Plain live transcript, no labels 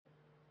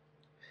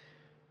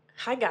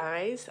Hi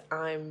guys,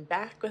 I'm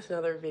back with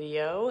another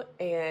video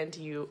and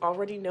you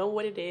already know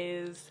what it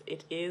is.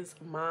 It is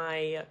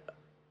my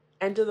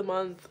end of the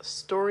month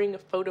storing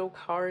photo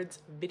cards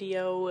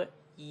video.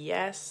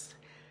 Yes.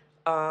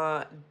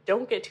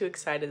 Don't get too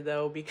excited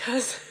though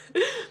because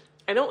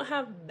I don't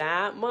have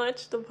that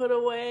much to put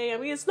away. I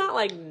mean, it's not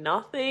like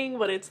nothing,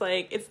 but it's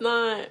like it's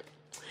not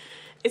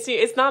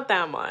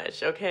that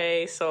much,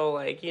 okay? So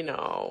like,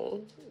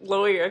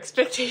 lower your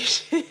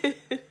expectations.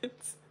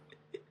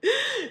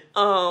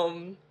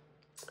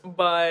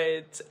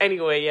 But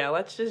anyway, yeah,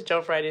 let's just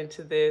jump right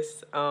into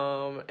this.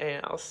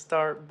 And I'll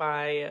start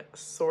by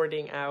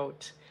sorting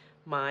out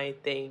my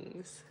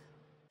things.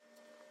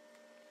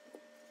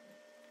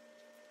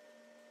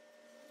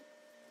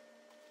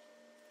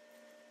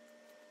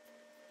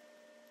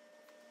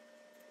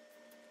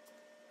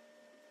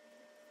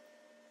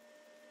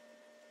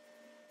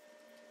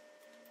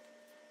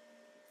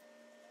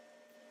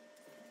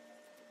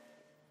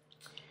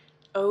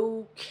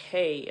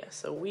 Okay,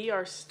 so we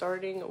are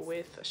starting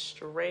with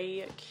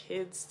Stray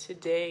Kids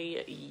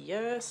today.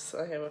 Yes,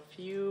 I have a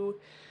few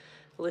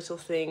little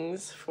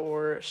things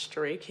for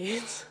Stray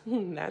Kids.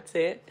 That's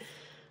it.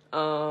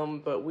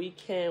 But we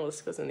can,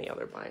 let's go in the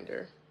other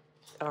binder.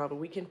 But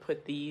we can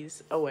put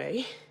these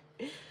away.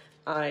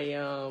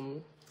 Yeah,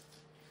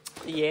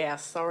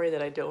 sorry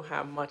that I don't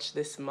have much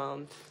this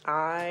month.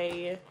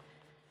 I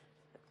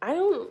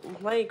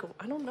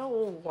don't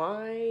know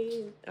why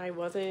I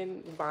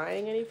wasn't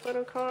buying any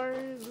photo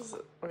cards.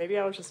 Maybe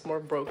I was just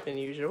more broke than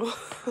usual.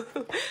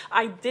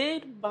 I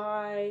did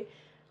buy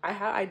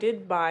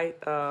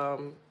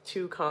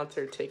 2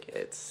 concert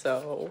tickets,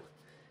 so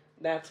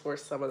that's where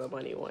some of the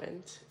money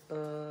went.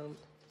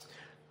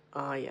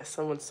 Yeah,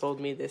 someone sold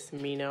me this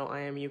Mino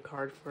IMU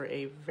card for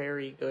a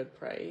very good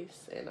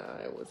price, and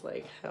I was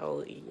like,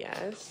 hell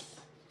yes.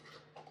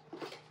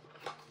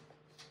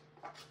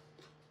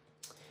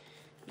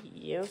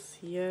 Yes,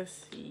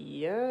 yes,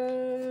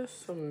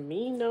 yes.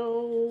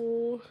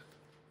 Mino.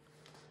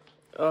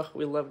 Oh,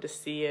 we love to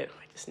see it.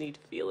 I just need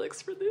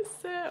Felix for this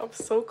set. I'm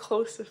so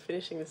close to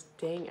finishing this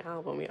dang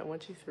album. We got 1,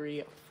 2,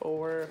 3,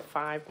 4,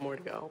 5 more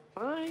to go.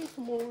 5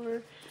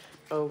 more.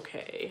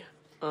 Okay.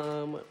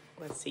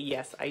 Let's see.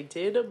 Yes, I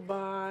did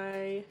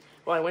buy.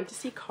 Well, I went to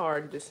see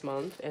Card this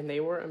month, and they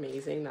were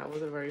amazing. That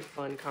was a very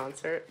fun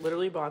concert.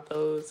 Literally bought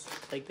those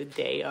like the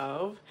day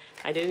of.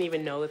 I didn't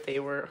even know that they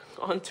were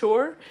on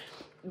tour.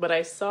 But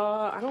I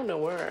saw, I don't know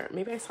where,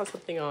 maybe I saw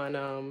something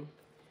on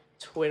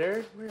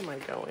Twitter. Where am I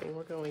going?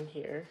 We're going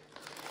here.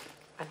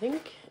 I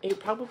think it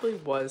probably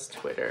was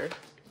Twitter.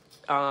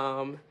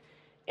 And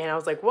I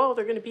was like, whoa,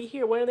 they're going to be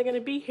here. When are they going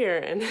to be here?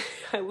 And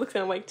I looked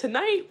and I'm like,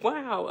 tonight?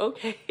 Wow,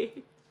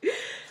 okay.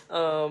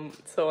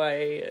 So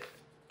I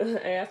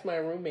asked my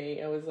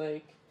roommate, I was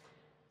like,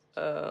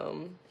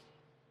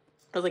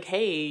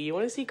 hey, you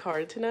want to see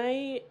Card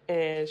tonight?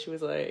 And she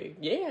was like,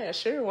 yeah,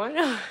 sure, why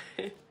not?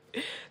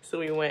 So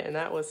we went and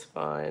that was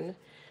fun.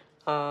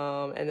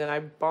 And then I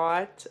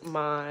bought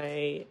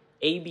my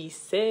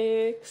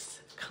AB6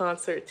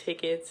 concert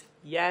tickets.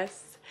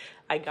 Yes,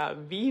 I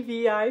got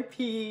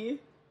VVIP.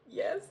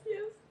 Yes,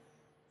 yes.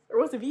 Or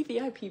was it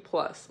VVIP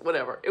plus?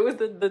 Whatever. It was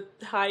the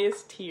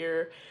highest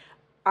tier.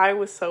 I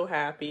was so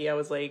happy. I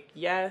was like,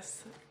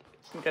 yes,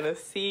 I'm gonna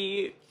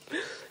see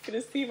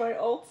my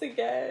ults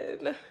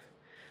again.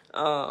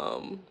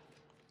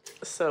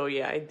 So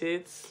yeah, I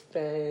did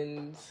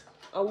spend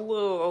a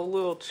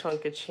little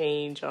chunk of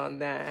change on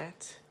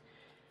that.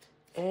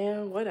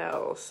 And what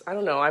else? I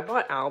don't know. I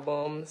bought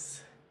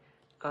albums.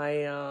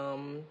 I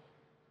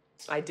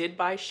did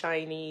buy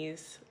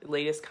SHINee's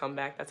latest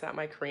comeback. That's at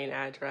my Korean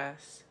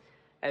address,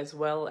 as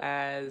well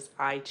as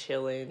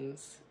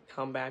iChillin's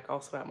comeback,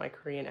 also at my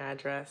Korean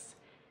address.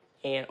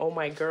 And Oh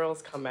My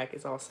Girl's comeback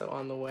is also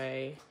on the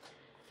way.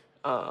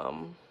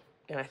 And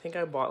I think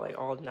I bought like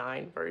all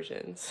 9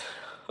 versions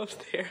of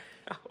their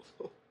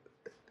album.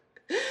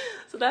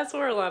 So that's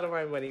where a lot of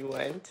my money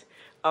went.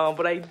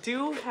 But I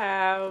do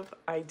have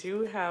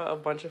a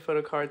bunch of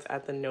photo cards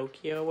at the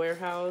Nokia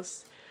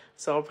warehouse.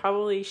 So I'll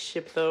probably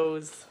ship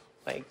those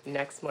like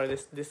next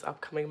month, this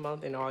upcoming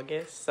month in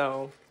August.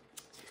 So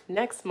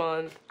next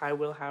month I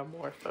will have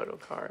more photo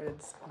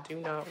cards. Do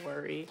not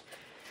worry.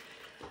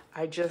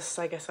 I guess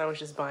I was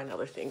just buying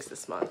other things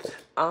this month.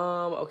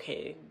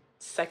 Okay,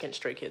 second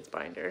Stray Kids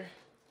binder.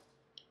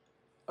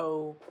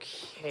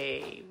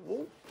 Okay.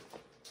 Whoop.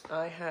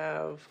 I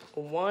have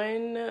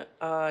 1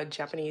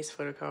 Japanese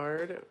photo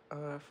card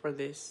for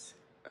this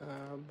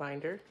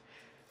binder.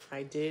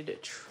 I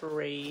did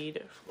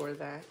trade for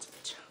that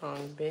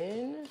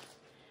Changbin.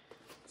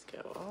 Let's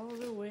go all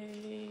the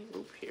way.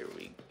 Oop, here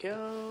we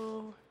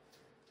go.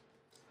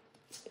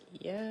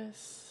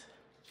 Yes.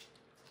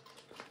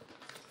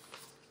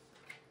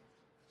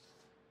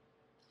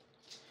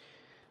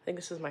 I think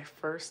this is my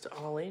first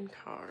all-in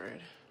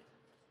card.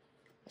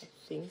 I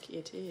think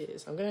it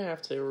is. I'm gonna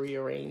have to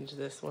rearrange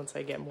this once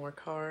I get more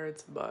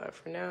cards, but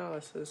for now,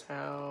 this is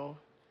how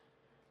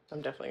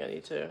I'm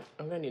definitely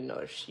gonna need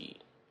another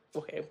sheet.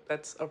 Okay,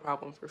 that's a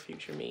problem for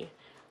future me.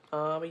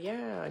 But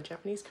yeah,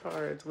 Japanese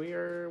cards.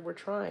 We're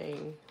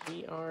trying.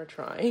 We are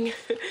trying.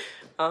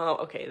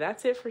 Okay,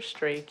 that's it for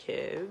Stray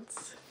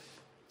Kids.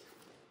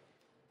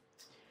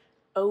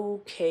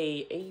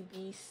 Okay,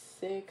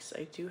 AB6.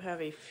 I do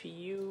have a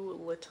few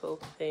little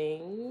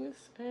things.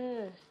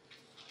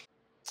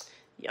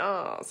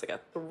 Yes, I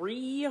got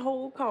 3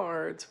 whole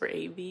cards for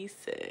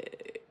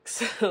AB6.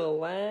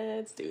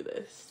 Let's do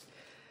this.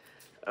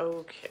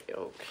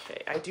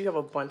 Okay. I do have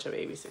a bunch of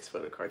AB6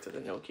 photo cards at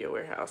the Nokia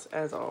warehouse,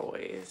 as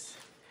always.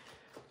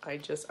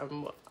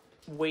 I'm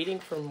waiting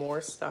for more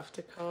stuff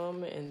to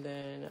come, and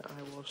then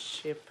I will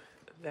ship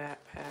that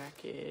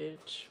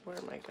package. Where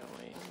am I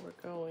going? We're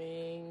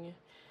going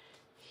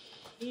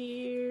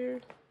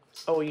here.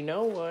 Oh, you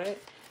know what?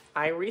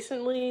 I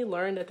recently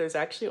learned that there's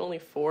actually only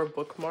 4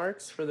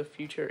 bookmarks for The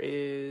Future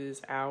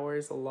Is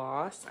Ours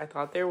Lost. I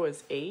thought there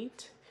was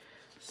 8.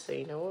 So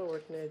you know what we're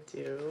gonna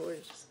do? We're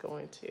just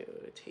going to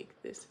take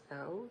this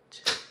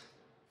out.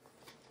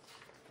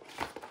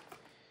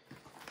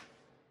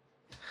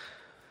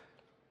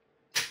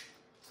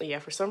 Yeah,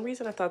 for some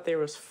reason I thought there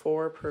was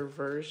 4 per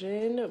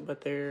version,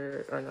 but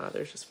there are not.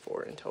 There's just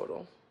 4 in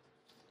total.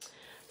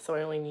 So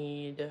I only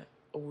need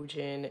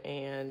Woojin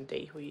and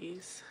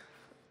Daehui's.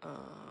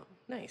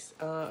 Nice.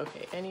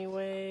 Okay,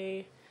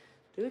 anyway.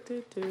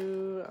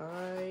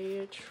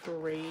 I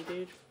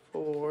traded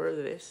for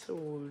this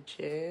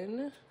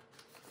Woojin.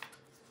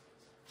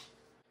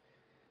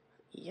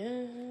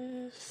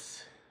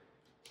 Yes.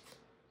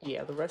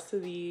 Yeah, the rest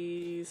of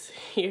these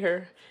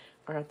here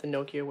are at the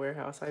Nokia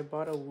warehouse. I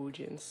bought a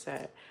Woojin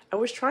set. I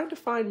was trying to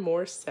find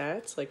more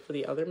sets like for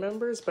the other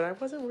members, but I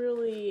wasn't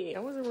really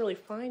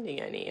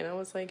finding any. And I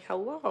was like,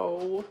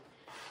 hello,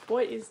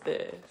 what is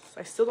this?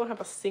 I still don't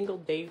have a single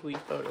Daehui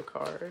photo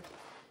card.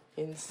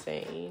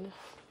 Insane.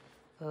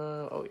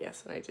 Oh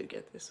yes, and I did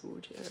get this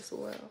Woojin as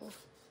well.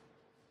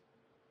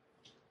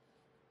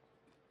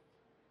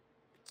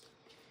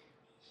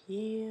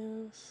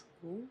 Yes.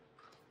 Ooh.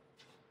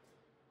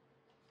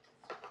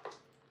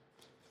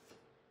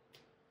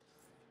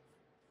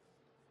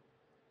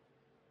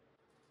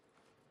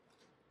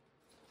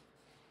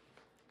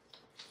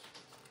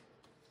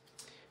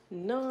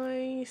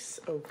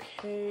 Nice.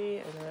 Okay,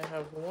 and I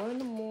have one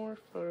more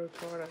photo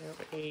card. I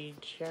have a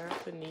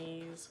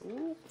Japanese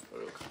photo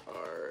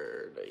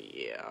card.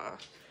 Yeah.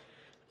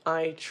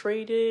 I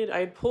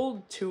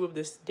pulled 2 of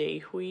this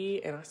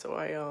Daehui, and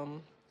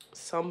so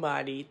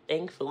somebody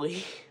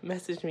thankfully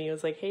messaged me. It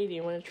was like, hey, do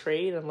you want to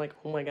trade? I'm like,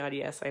 oh my god,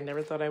 yes. I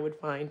never thought I would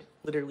find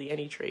literally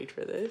any trade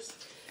for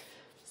this.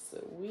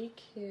 So we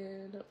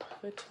can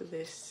put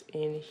this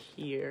in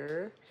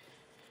here.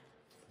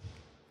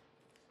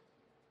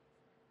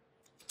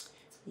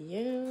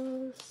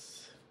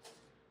 Yes.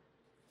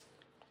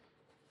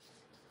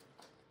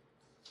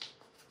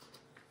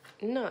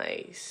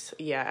 Nice.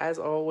 Yeah, as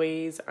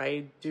always,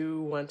 I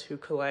do want to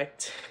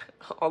collect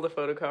all the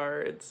photo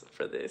cards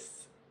for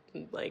this.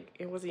 Like,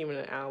 it wasn't even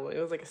an album. It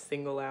was like a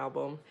single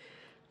album.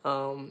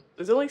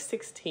 There's only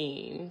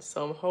 16,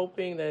 so I'm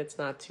hoping that it's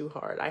not too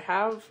hard. I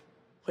have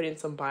put in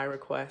some buy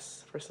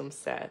requests for some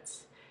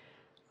sets,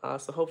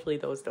 so hopefully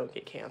those don't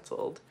get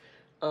canceled.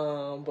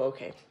 But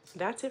okay,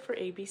 that's it for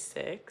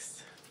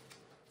AB6.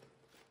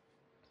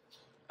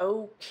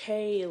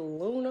 Okay,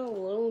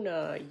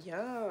 LOONA,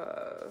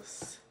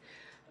 yes.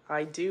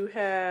 I do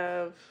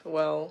have,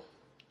 well,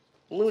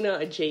 LOONA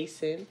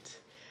adjacent.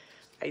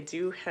 I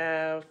do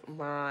have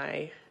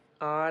my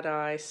odd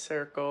eye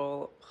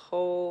circle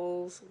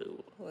holes.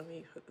 Ooh, let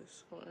me put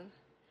this one.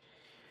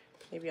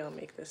 Maybe I'll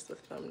make this the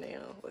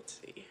thumbnail. Let's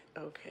see.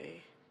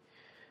 Okay.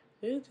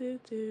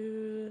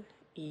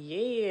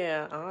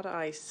 Yeah, odd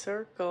eye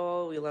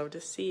circle. We love to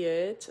see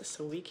it.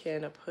 So we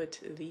can put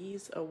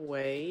these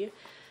away.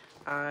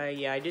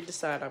 Yeah, I did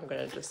decide I'm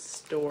gonna just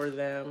store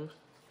them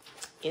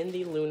in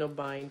the LOONA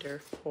binder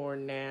for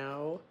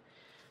now.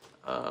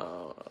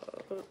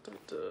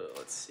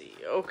 Let's see.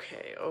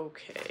 Okay.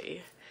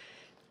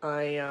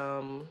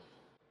 I'm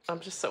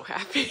just so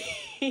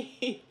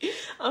happy.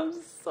 I'm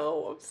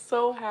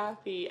so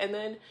happy. And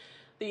then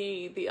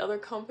the other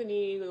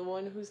company, the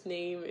one whose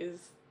name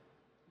is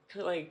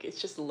like, it's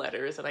just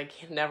letters and I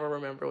can never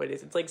remember what it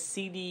is. It's like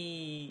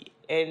CDNEDM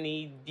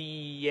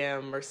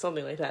or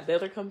something like that. The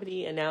other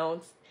company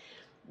announced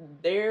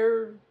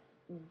their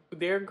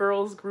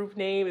girls group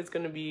name is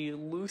gonna be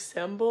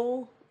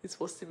Lucemble. It's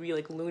supposed to be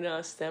like LOONA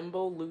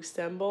Assemble,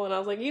 Lucemble, and I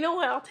was like, you know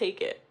what? I'll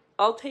take it.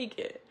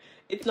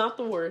 It's not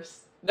the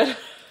worst that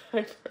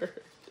I've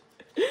heard.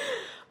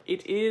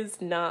 It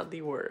is not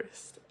the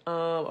worst.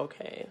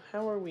 Okay.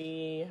 How are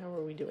we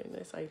doing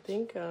this? I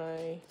think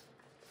I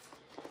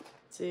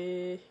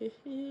did.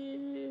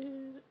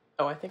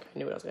 Oh, I think I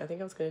knew what I was gonna. I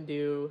think I was gonna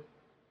do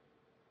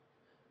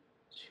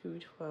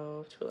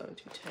 212, 211,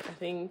 210. I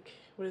think,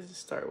 what does it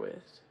start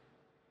with?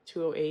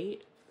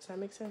 208? Does that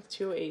make sense?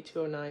 208,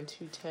 209,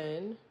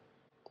 210.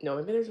 No,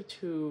 maybe there's a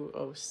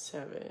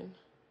 207.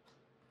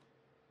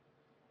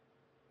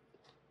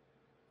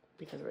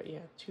 Because, right, yeah,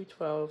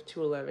 212,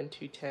 211,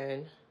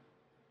 210.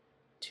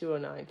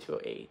 209,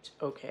 208.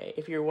 Okay,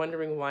 if you're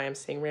wondering why I'm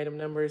saying random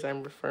numbers,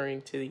 I'm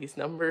referring to these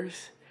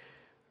numbers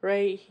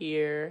right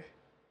here.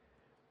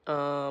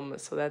 So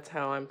that's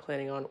how I'm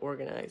planning on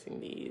organizing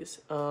these.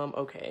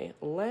 Okay,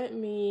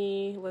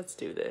 let's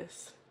do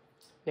this.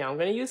 Now I'm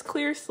gonna use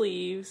clear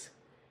sleeves.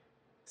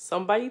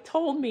 Somebody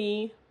told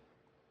me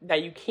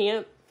that you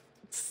can't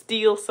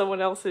steal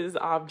someone else's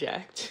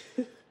object.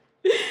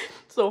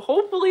 So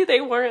hopefully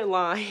they weren't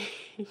lying.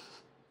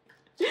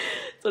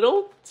 So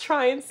don't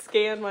try and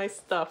scan my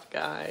stuff,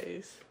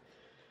 guys.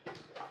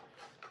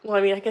 Well,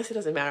 I mean, I guess it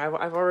doesn't matter.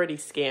 I've already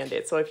scanned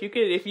it. So if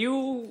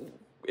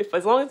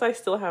as long as I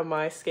still have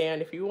my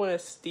scan, if you want to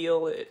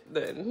steal it,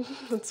 then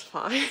that's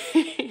fine.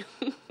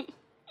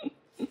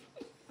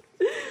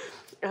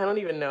 I don't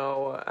even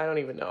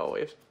know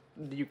if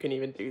you can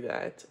even do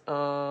that.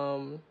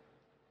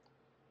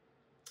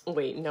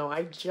 Wait, no,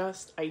 I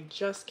just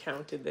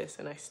counted this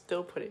and I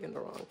still put it in the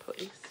wrong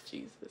place.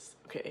 Jesus.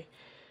 Okay.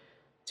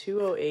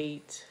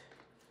 208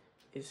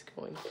 is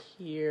going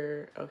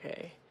here.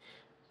 Okay.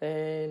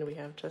 Then we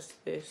have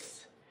just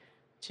this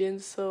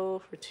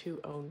Jinsol for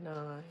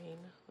 209.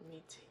 Let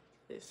me take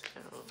this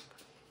out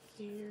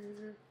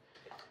here.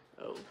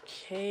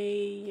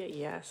 Okay.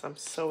 Yes, I'm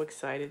so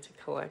excited to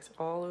collect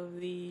all of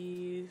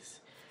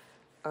these.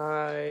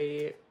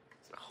 I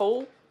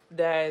hope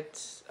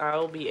that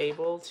I'll be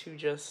able to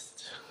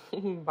just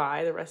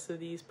buy the rest of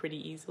these pretty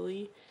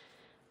easily.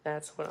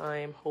 That's what I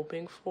am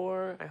hoping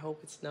for. I hope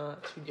it's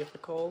not too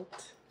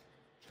difficult.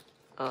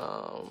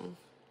 And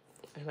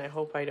I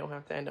hope I don't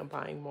have to end up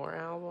buying more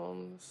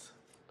albums,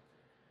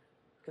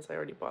 because I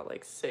already bought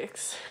like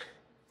 6.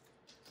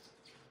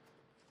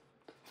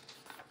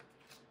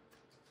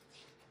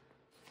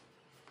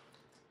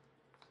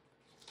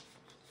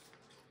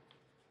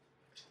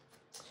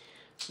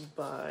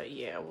 But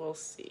yeah, we'll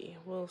see.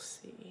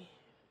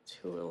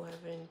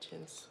 211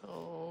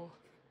 Jinsol.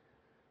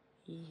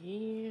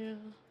 Yeah.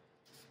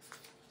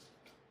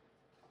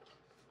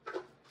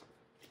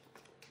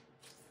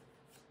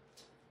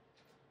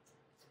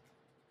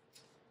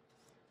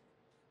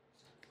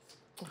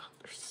 Oh,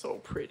 they're so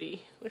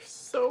pretty. They're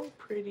so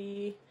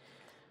pretty.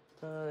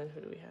 Who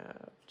do we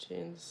have?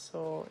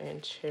 Jinsol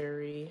and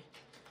Cherry.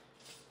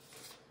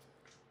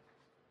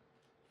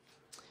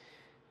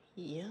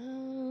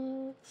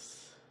 Yes.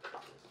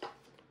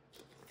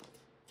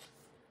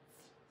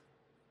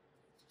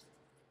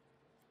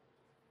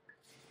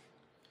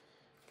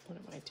 What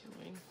am I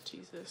doing?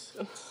 Jesus.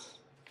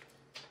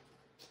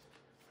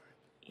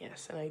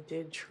 Yes, and I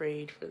did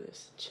trade for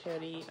this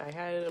Chetty. I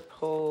had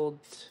pulled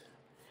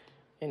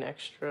an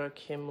extra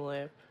Kim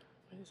lip.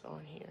 What is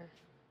on here?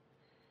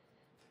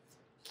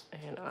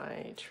 And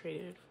I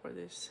traded for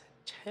this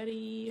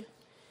Teddy.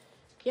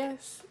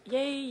 Yes,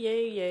 yay,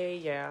 yay, yay,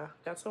 yeah.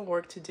 Got some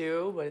work to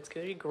do, but it's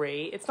gonna be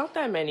great. It's not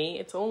that many.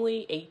 It's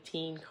only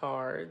 18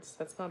 cards.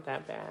 That's not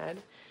that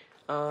bad.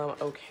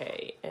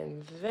 Okay,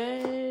 and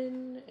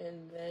then,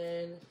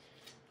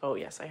 oh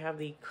yes, I have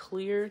the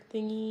clear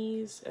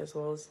thingies as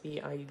well as the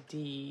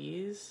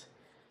IDs.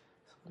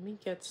 So let me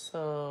get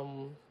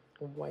some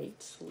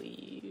white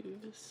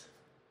sleeves.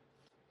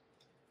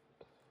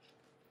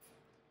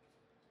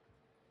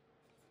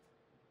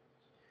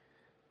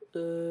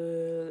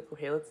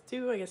 Okay, let's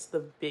do, I guess,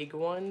 the big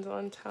ones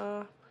on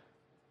top.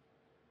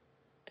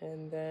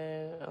 And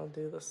then I'll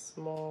do the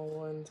small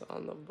ones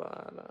on the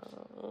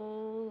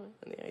bottom.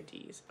 And the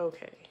IDs.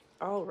 Okay,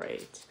 all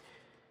right.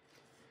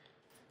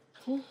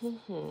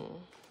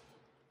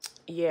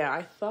 Yeah,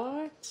 I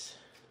thought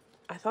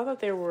that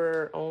there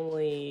were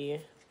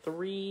only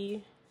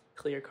 3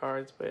 clear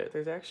cards, but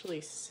there's actually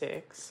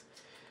 6.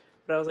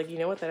 But I was like, you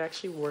know what? That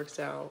actually works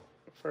out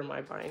for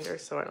my binder,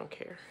 so I don't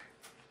care.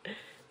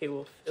 It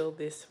will fill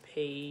this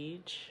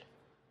page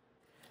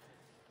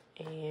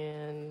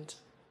and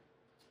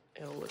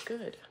it'll look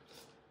good.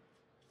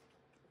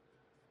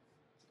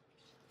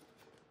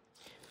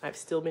 I've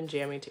still been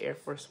jamming to Air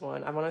Force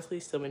One. I've honestly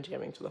still been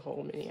jamming to the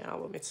whole mini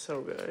album. It's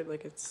so good.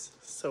 Like, it's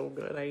so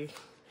good. I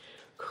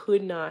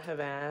could not have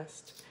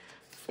asked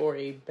for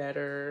a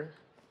better,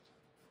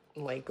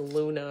 like,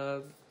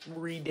 LOONA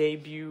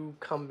re-debut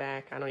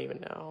comeback. I don't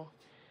even know.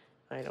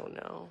 I don't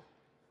know.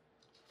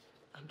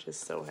 I'm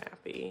just so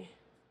happy.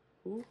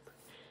 Oop.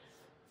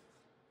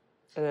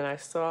 And then I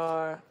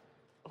saw,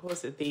 what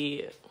was it,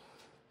 the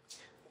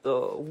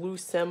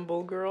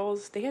Lucemble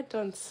girls, they had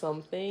done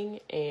something,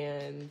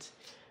 and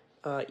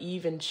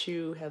Eve and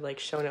Chu had like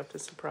shown up to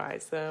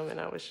surprise them, and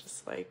I was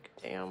just like,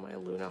 damn, my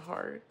LOONA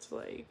heart,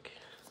 like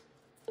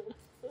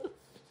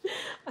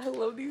I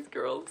love these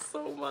girls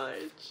so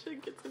much.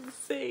 It gets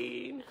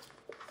insane.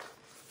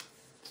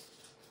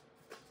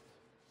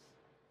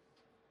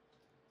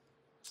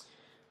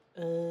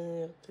 Okay,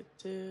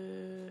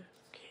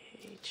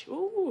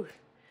 ooh,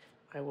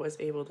 I was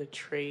able to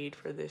trade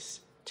for this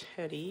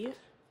Teddy,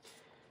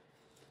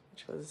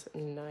 which was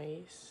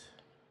nice.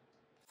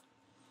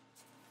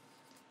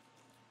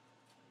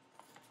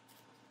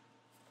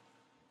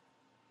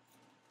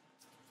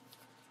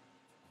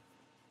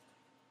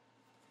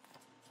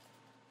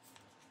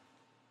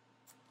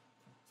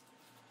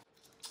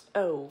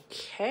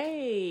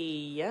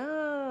 Okay,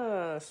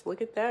 yes,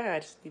 look at that. I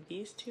just need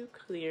these two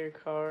clear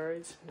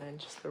cards and then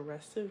just the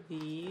rest of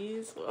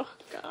these. Oh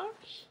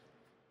gosh.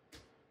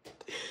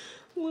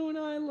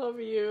 Luna, I love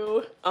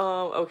you.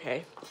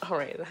 Okay. All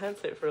right,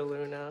 that's it for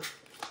Luna.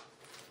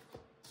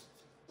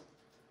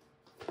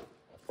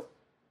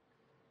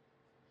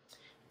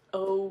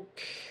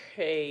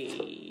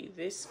 Okay,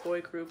 this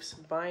boy group's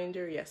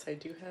binder. Yes, I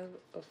do have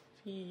a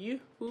few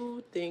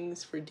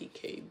things for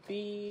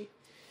DKB.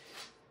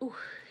 Ooh,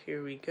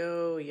 here we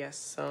go. Yes,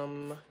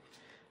 some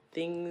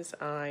things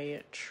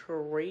I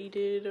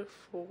traded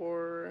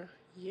for.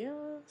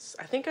 Yes,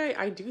 I think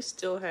I do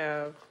still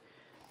have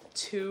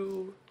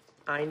 2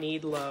 I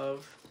Need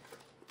Love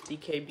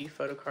DKB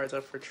photo cards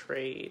up for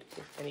trade.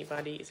 If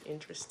anybody is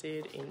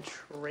interested in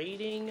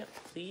trading,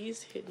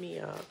 please hit me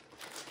up.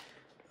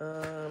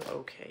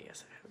 Okay,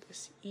 yes, I have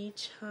this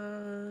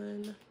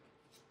Ichan.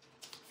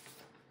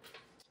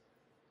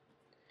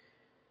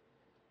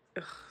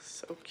 Ugh,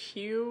 so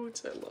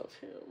cute. I love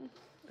him.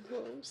 I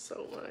love him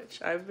so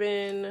much. I've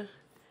been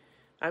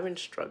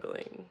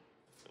struggling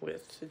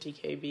with the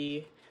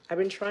DKB. I've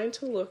been trying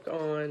to look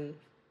on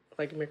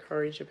like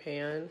Mercari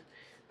Japan,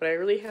 but I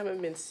really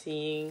haven't been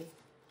seeing,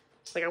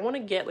 like I want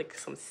to get like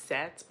some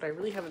sets, but I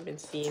really haven't been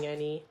seeing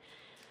any.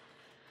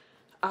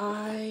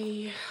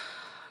 I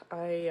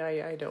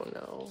don't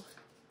know.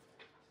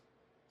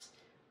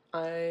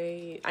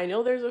 I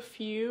know there's a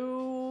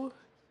few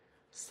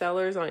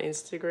sellers on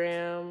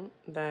Instagram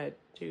that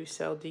do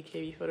sell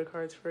DKB photo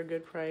cards for a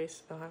good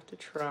price. I'll have to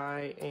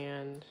try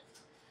and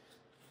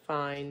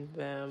find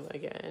them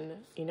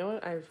again. You know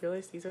what? I've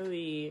realized these are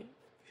the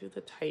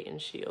Titan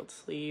Shield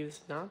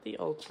sleeves, not the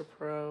Ultra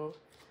Pro.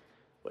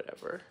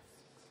 Whatever.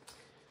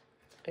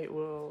 It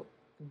will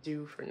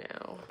do for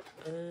now.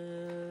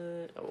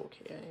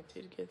 Okay, I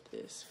did get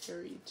this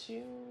Fairy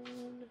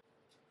June.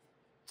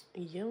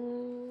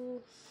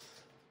 Yes.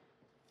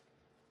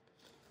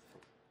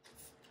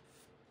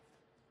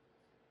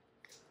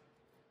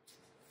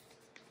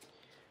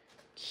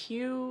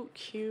 Cute,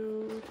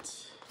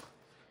 cute.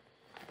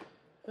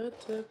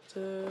 Okay,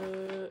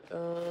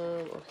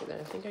 then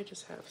I think I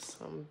just have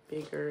some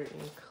bigger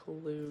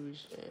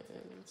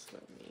inclusions.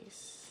 Let me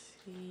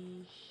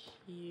see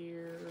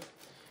here.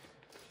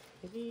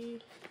 Maybe,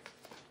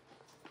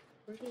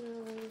 where did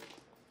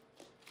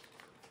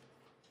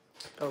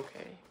I?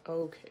 Okay,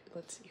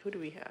 let's see, who do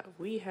we have?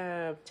 We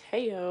have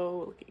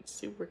Teo, looking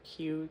super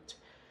cute.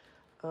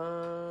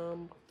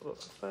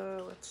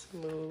 Let's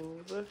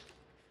move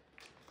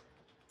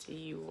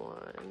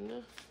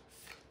D1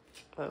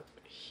 up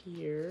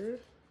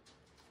here.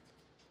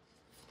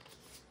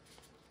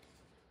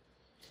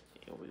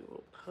 And we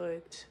will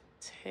put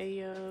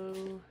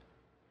Teo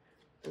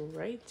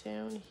right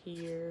down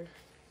here.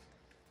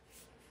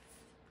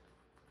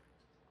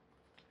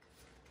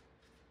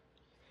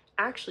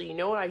 Actually, you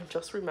know what I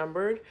just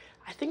remembered?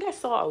 I think I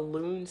saw a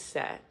Loon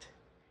set.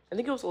 I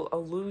think it was a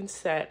Loon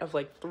set of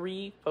like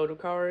 3 photo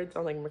cards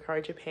on like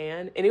Mercari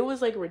Japan, and it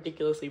was like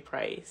ridiculously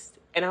priced.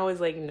 And I was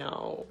like,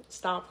 no,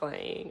 stop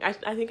playing. I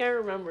think I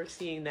remember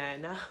seeing that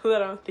now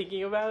that I'm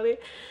thinking about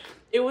it.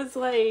 It was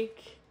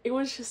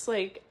just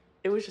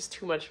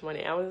too much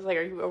money. I was like,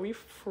 are we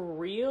for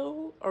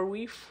real? Are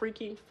we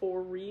freaking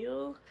for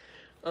real?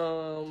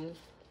 Oh,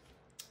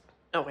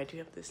 I do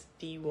have this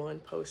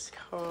D1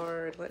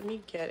 postcard. Let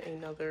me get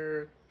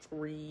another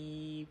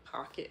 3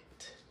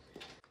 pocket.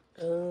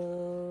 I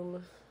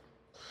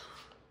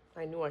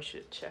knew I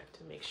should have checked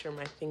to make sure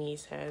my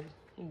thingies had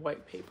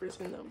white papers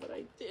in them, but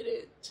I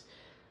didn't.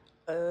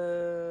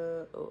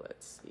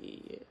 Let's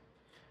see.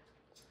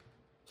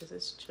 Is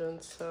this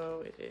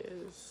Junso? It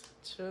is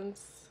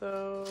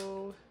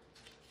Junso.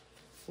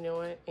 You know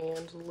what?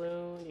 And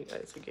Loon, you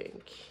guys are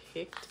getting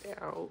kicked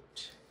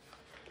out.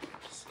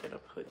 Just gonna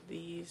put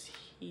these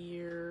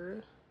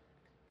here.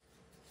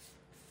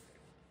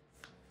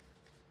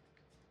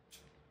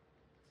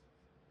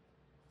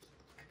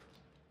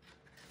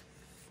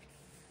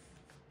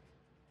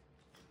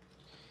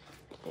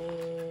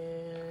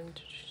 And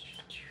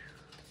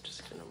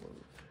just gonna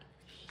move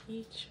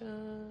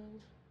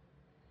Hee-chan.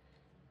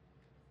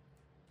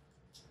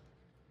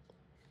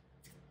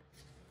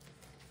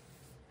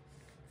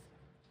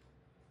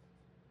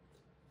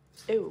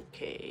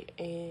 Okay,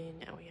 and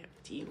now we have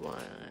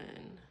D1.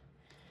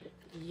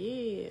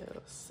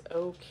 Yes,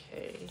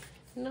 okay,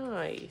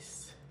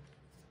 nice.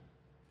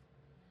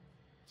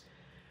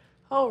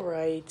 All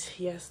right,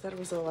 yes, that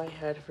was all I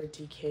had for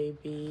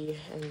DKB,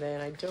 and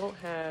then I don't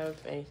have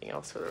anything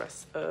else for the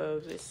rest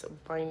of this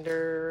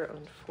binder,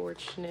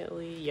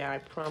 unfortunately. Yeah, I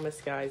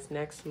promise, guys,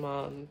 next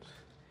month,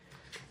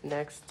 we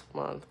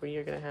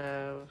are gonna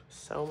have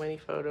so many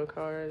photo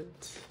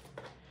cards.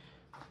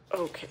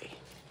 Okay.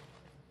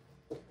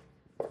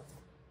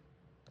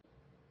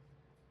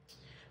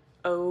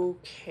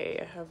 Okay,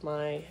 I have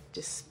my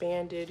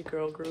disbanded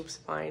girl groups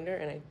binder,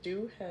 and I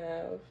do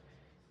have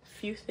a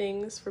few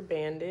things for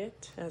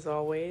Bvndit. As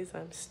always,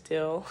 I'm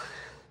still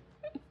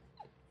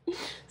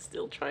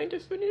trying to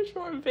finish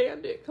my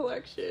Bvndit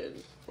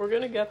collection. We're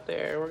gonna get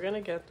there.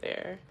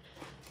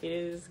 It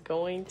is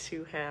going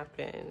to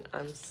happen.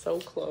 I'm so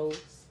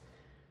close.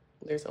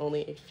 There's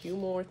only a few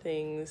more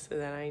things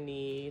that I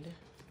need,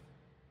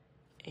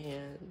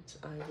 and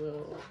I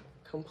will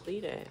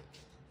complete it.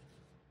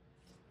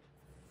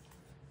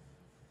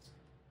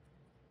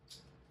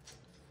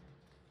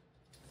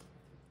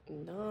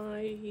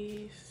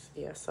 Nice.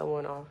 Yeah,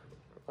 someone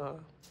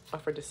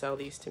offered to sell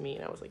these to me,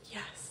 and I was like,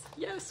 yes,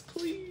 yes,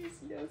 please,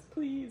 yes,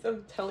 please.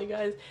 I'm telling you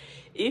guys,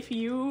 if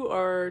you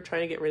are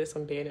trying to get rid of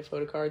some Bvndit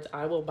photo cards,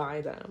 I will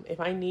buy them. If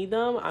I need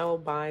them, I will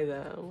buy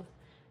them.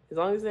 As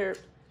long as they're,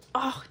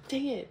 oh,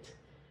 dang it.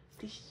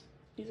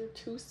 These are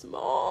too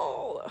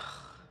small. Ugh.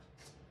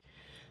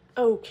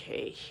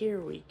 Okay,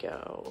 here we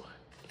go.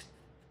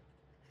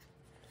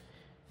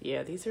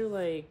 Yeah, these are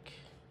like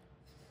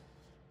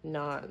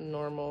not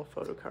normal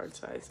photo card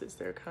sizes.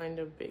 They're kind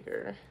of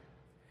bigger.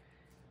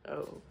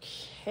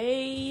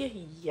 Okay,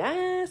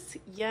 yes,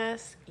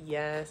 yes,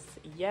 yes,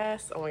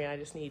 yes. Oh my god, I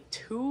just need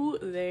 2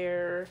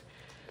 there.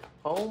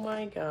 Oh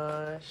my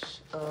gosh.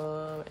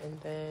 And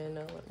then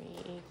let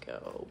me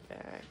go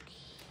back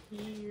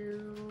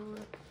here.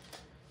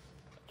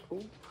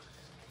 Oop.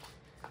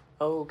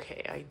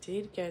 Okay, I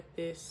did get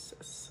this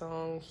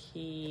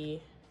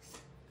Songhi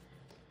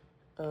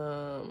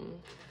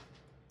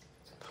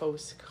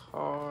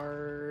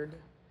postcard.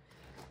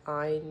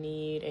 I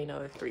need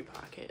another 3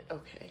 pocket.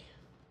 Okay.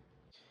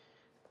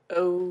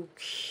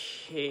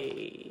 Okay,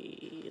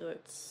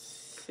 let's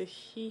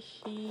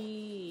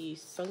see.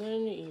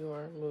 Sungin, you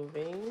are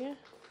moving.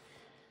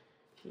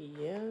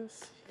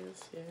 Yes,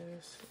 yes,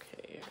 yes.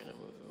 Okay, you're gonna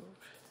move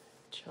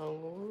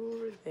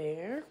Jungwoo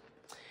there.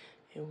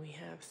 And we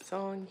have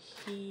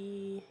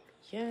Songhi.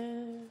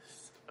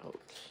 Yes.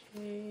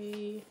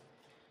 Okay.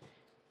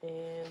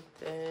 And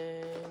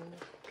then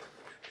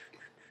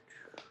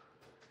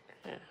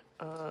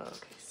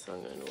okay,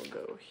 Sungin will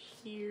go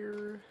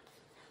here.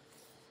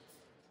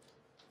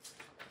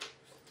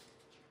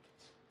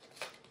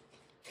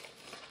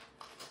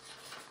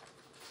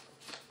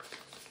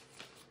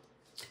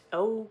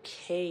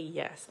 Okay,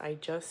 yes, I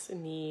just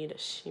need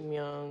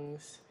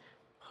Shimyoung's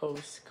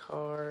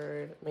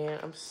postcard. Man,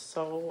 I'm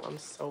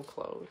so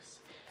close.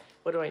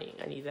 What do I need?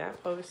 I need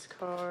that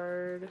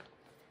postcard.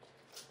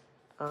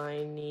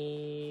 I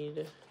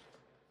need,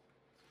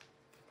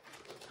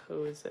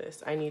 who is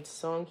this? I need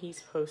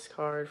Songhi's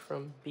postcard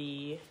from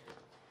B.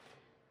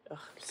 Ugh,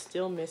 I'm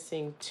still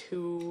missing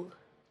 2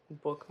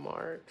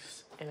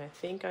 bookmarks, and I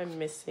think I'm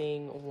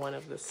missing one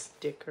of the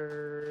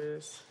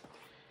stickers.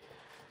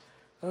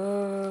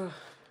 And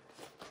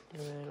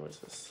then what's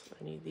this?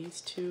 I need these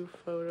 2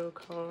 photo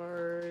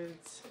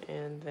cards,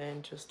 and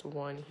then just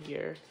 1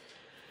 here.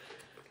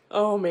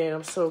 Oh man,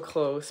 I'm so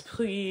close.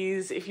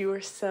 Please, if you are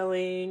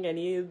selling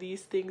any of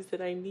these things that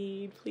I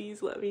need,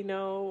 please let me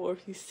know. Or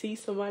if you see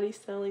somebody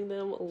selling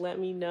them, let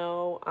me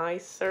know. I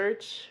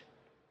search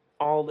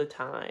all the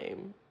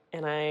time,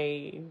 and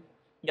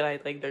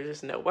like there's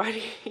just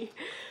nobody.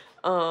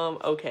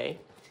 Okay.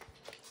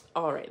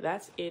 All right,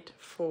 that's it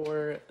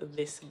for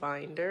this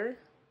binder.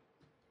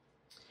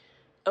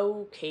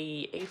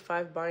 Okay,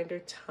 A5 binder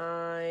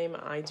time.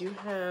 I do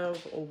have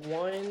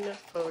 1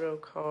 photo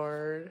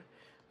card.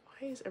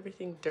 Why is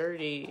everything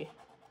dirty?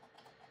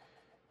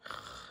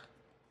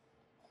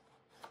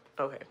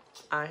 Okay,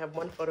 I have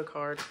 1 photo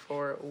card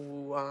for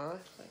Wua.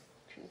 If I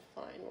can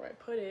find where I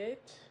put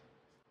it.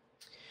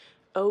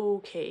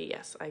 Okay,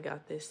 yes, I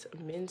got this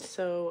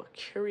Minso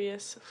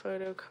Curious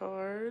photo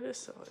card.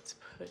 So let's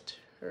put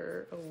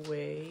her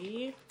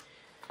away.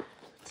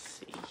 Let's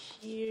see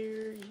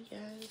here.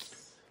 Yes.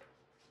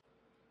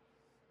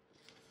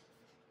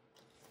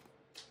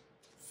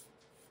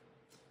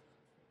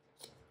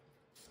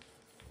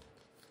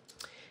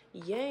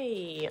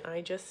 Yay,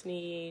 I just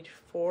need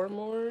 4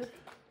 more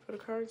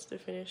photo cards to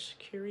finish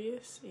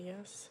Curious.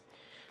 Yes,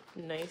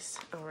 nice.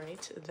 All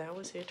right, that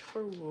was it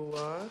for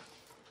Wua.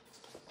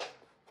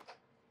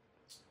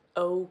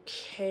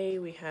 Okay,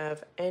 we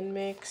have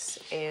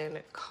NMIXX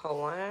and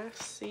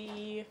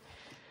Classy.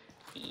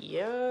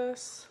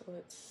 Yes,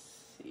 let's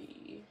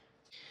see.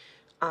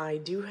 I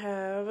do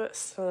have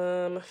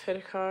some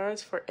photo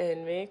cards for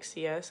NMIXX.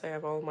 Yes, I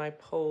have all my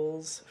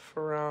polls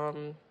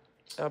from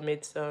A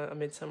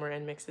Midsummer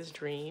NMIXX's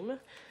Dream.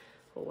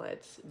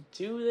 Let's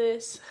do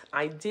this.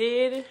 I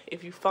did,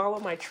 if you follow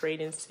my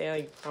trade-in sale,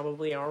 you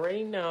probably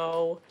already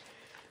know,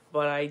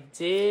 but I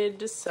did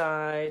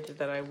decide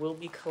that I will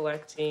be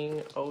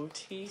collecting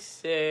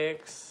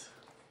OT6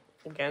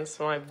 against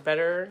my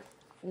better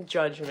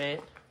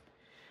judgment.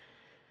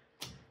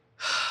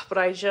 But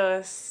I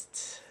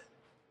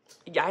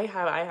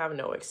have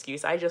no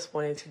excuse. I just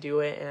wanted to do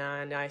it,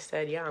 and I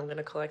said, yeah, I'm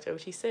gonna collect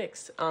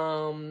OT6.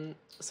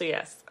 So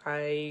yes,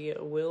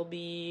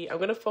 I'm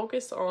gonna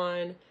focus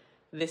on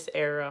this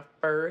era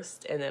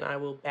first, and then I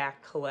will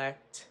back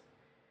collect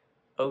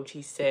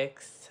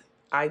OT6.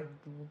 I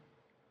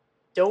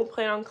don't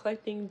plan on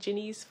collecting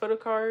Jinny's photo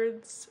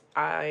cards.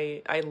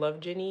 I love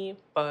Jinny,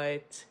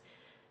 but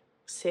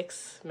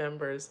 6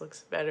 members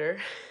looks better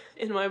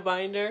in my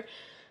binder.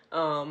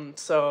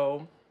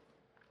 So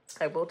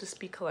I will just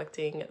be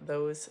collecting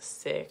those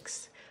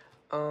 6.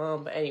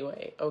 But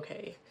anyway,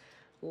 okay.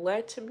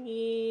 Let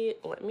me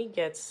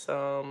get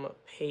some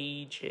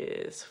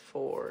pages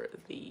for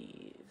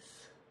these.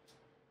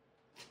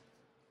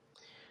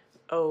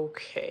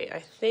 Okay, I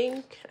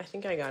think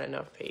I got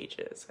enough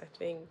pages. I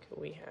think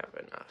we have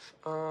enough.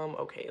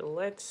 Okay,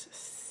 let's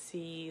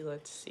see.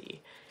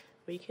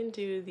 We can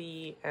do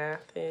the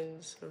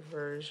Athens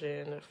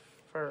version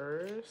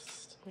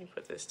first. Let me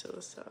put this to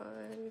the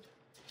side.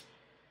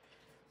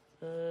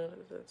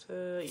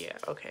 Yeah,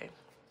 okay.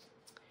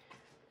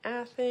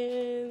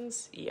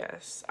 Athens,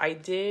 yes. I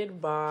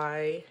did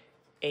buy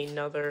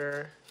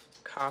another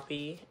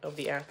copy of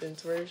the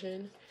Athens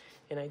version,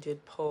 and I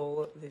did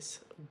pull this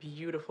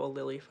beautiful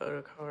Lily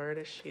photo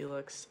card. She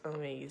looks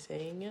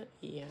amazing,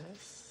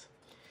 yes.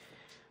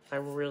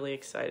 I'm really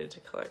excited to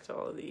collect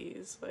all of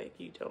these, like,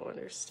 you don't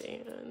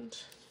understand.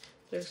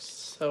 They're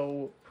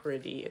so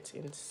pretty, it's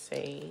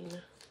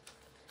insane.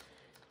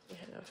 We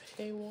have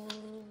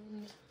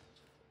Haywan.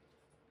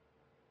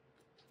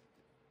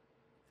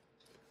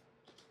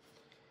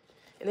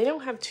 And they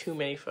don't have too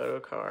many photo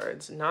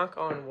cards, knock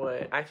on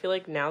wood. I feel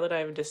like now that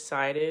I've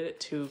decided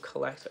to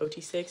collect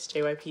OT6,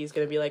 JYP is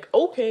gonna be like,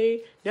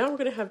 okay, now we're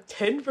gonna have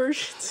 10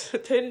 versions,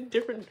 10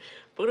 different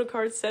photo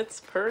card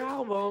sets per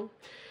album.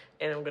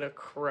 And I'm gonna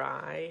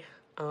cry.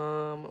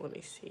 Let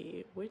me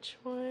see, which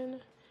one?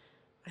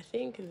 I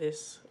think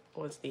this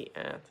was the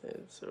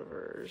Athens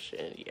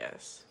version,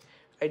 yes.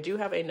 I do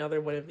have another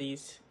one of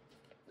these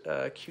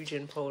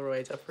Kyujin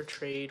Polaroids up for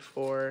trade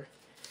for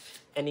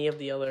any of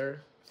the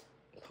other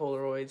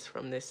Polaroids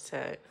from this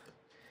set,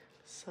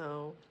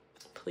 so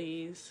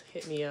please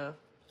hit me up,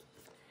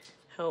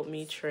 help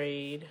me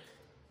trade.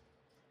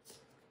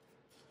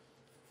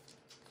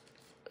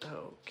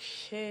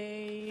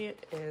 Okay,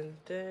 and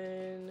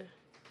then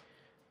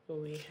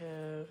we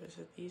have, is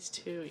it these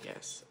 2?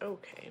 Yes,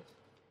 okay.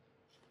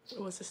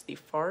 Was this the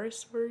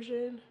Forest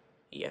version?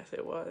 Yes,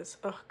 it was.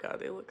 Oh god,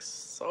 they look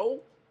so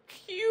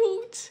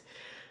cute.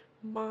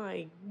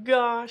 My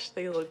gosh,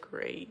 they look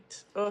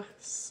great. Oh,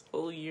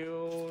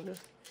 Soyoon.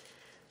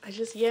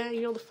 Yeah,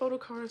 you know, the photo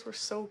cards were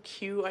so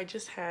cute. I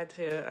had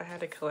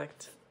to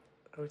collect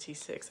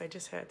OT6. I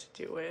just had to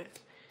do it.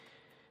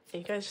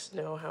 And you guys just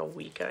know how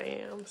weak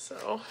I am,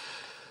 so.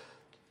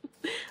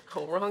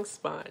 Oh, wrong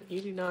spot.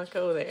 You do not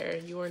go there.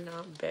 You are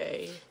not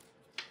bae.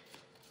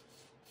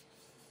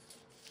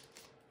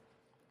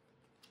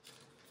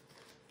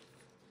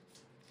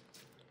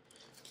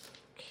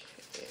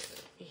 Okay,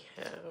 we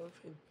have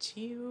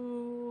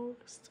Jiwoo.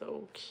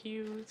 So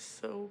cute,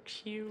 so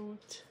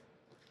cute.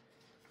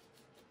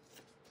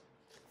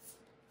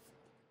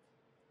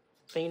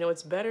 And you know,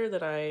 it's better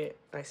that I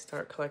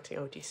start collecting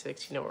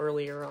OT6, you know,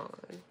 earlier on.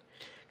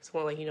 It's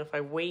more like, you know, if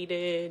I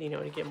waited, you know,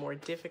 it'd get more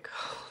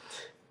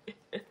difficult.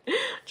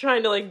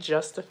 Trying to like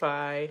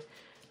justify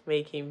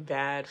making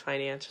bad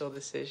financial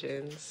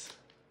decisions.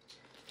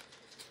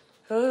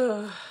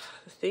 The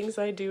things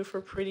I do for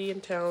pretty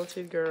and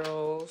talented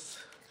girls.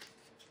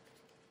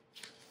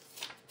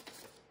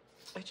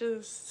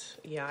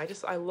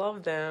 I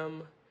love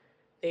them.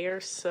 They're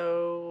just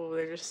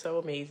so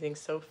amazing,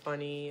 so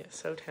funny,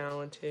 so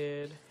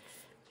talented,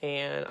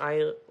 and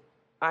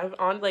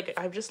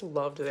I've just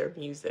loved their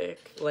music.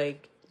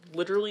 Like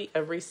literally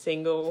every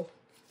single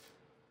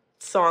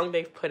song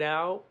they've put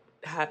out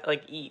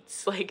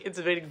eats. Like it's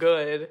been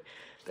good.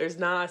 There's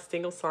not a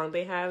single song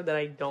they have that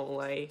I don't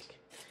like,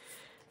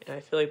 and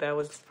I feel like that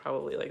was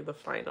probably like the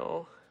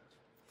final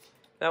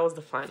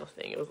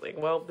thing. It was like,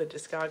 well, the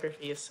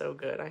discography is so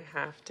good, I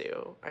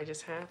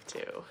just have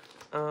to.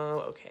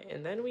 Okay,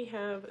 and then we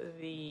have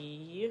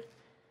the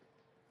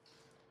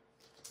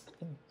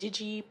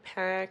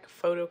Digipack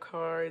photo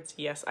cards.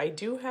 Yes, I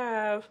do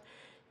have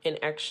an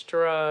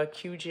extra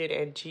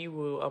Kyujin and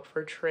Jiwoo up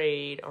for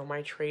trade on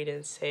my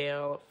trade-in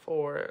sale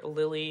for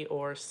Lily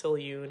or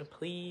Soyoon.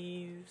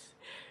 Please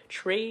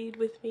trade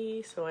with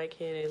me so I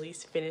can at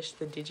least finish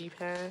the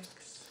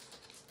Digipacks.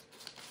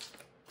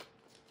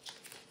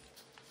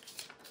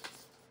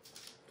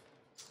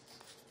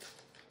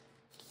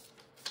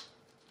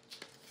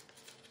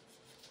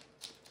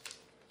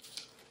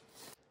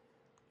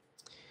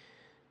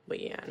 But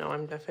yeah, no,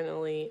 I'm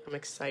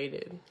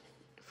excited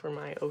for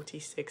my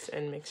OT6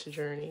 NMIXX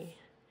journey.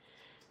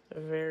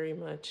 Very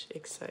much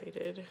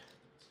excited.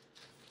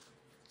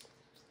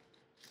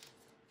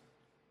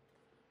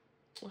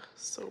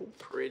 So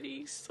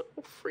pretty, so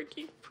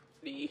freaking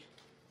pretty.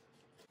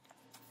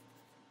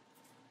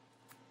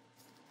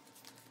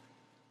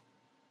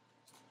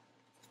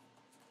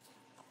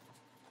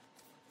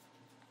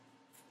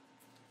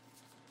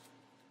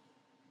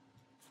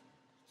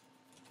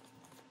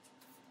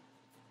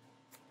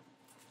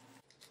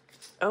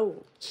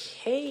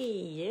 Okay,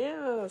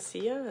 yes.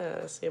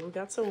 Yeah, we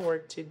got some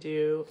work to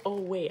do.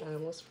 Oh wait, I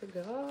almost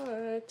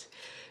forgot.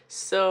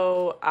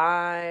 So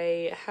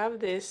I have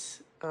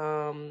this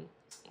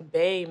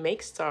Bae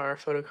Make Star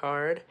photo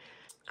card.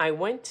 I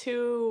went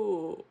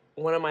to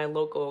one of my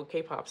local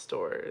K-pop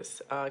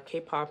stores,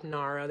 Kpop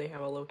Nara. They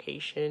have a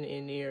location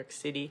in New York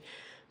City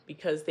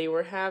because they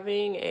were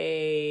having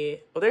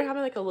they're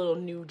having like a little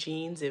new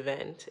jeans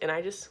event, and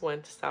I just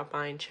went to stop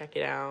by and check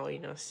it out, you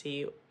know,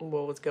 see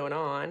what was going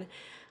on.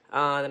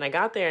 Then I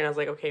got there and I was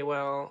like, okay,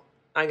 well,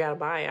 I gotta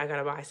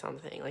buy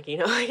something. Like, you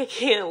know, like I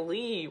can't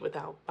leave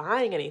without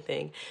buying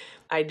anything.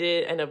 I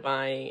did end up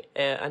buying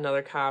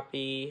another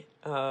copy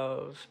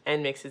of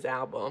NMIXX's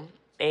album,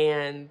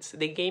 and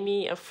they gave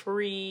me a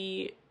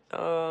free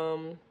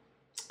little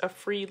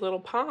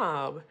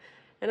pop,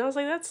 and I was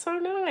like, that's so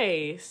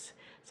nice.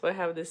 So I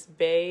have this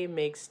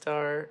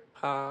Bvndit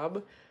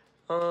pop,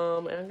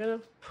 and I'm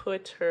gonna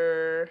put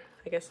her,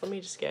 I guess, let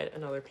me just get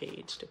another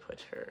page to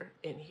put her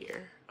in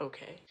here.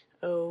 Okay.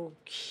 Ooh,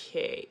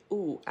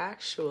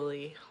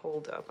 actually,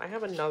 hold up. I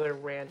have another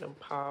random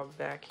pop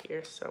back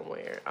here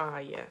somewhere. Ah,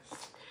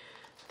 yes.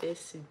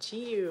 This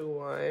GU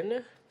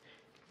one.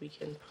 We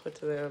can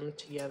put them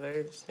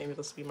together. Maybe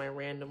this will be my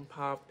random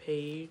pop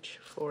page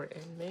for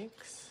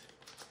NMIXX.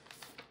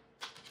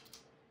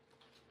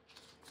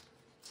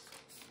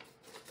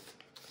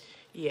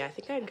 Yeah, I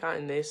think I'd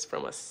gotten this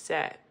from a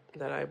set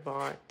that I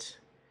bought.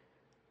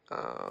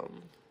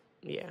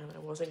 Yeah, I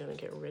wasn't gonna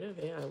get rid of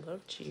it. I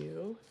loved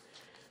you.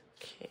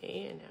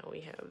 Okay, and now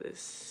we have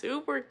this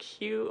super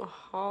cute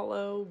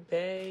hollow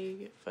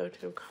bag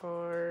photo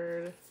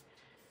card.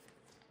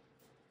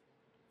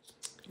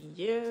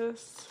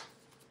 Yes.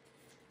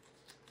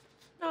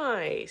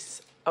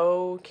 Nice.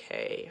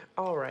 Okay.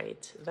 All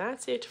right.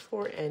 That's it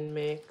for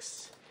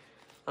NMIXX.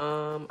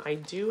 I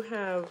do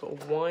have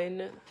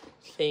one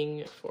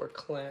thing for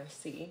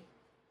Classy.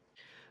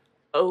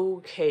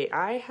 Okay,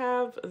 I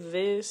have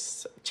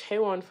this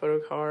Taewon photo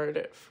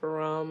card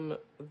from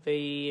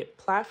the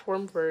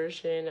platform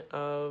version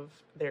of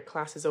their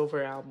Class Is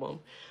Over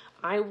album.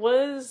 I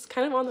was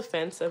kind of on the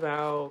fence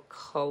about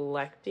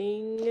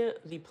collecting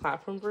the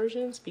platform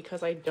versions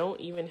because I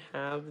don't even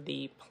have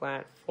the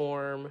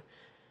platform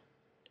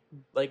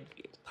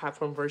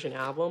version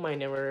album.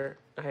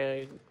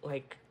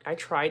 I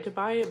tried to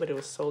buy it, but it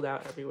was sold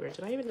out everywhere.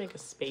 Did I even make a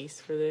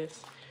space for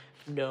this?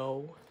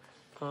 No.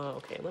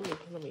 Okay,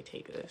 let me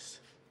take this.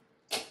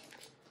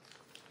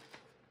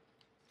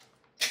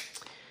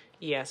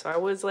 Yeah, so I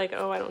was like,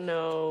 oh, I don't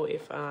know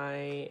if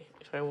I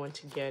want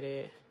to get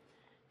it.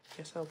 I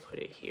guess I'll put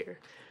it here.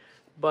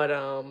 But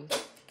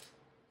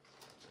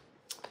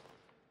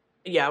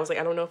yeah, I was like,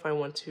 I don't know if I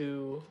want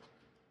to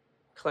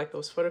collect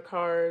those photo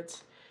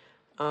cards.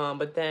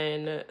 But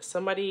then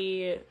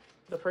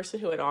the person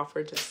who had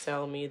offered to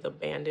sell me the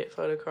Bvndit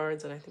photo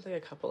cards, and I think like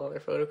a couple other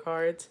photo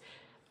cards,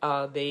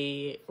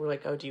 they were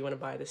like, oh, do you want to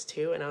buy this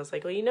too? And I was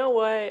like, well, you know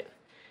what?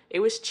 It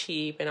was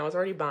cheap and I was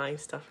already buying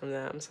stuff from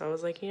them. So I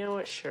was like, you know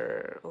what?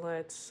 Sure,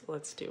 let's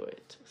do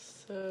it.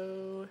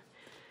 So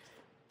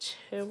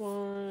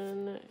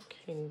Taewon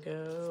can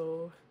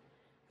go.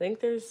 I'm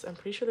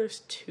pretty sure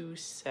there's 2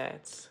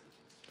 sets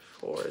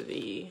for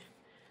the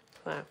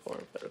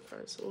platform photo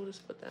cards. So we'll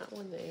just put that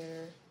one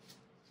there.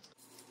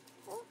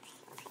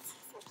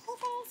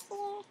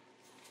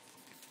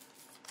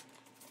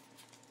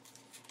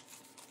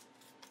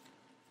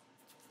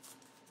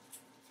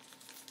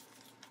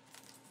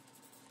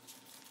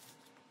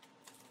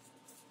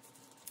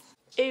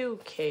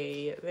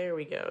 Okay, there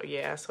we go.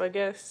 Yeah, so I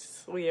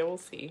guess, well, yeah, we'll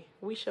see.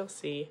 We shall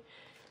see.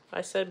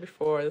 I said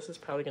before, this is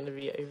probably going to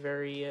be a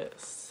very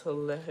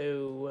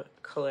slow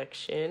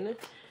collection.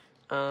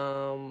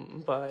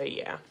 But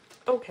yeah.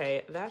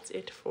 Okay, that's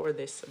it for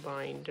this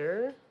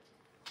binder.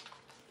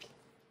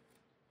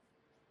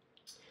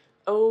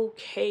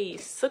 Okay,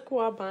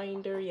 Seokwa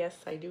binder. Yes,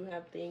 I do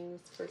have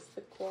things for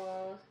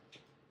Seokwa.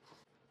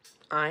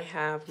 I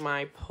have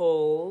my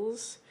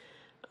pulls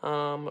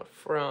from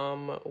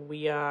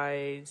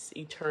WeEye's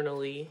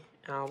Eternally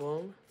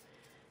album.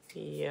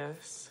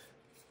 Yes.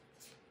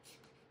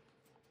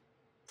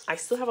 I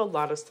still have a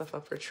lot of stuff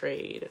up for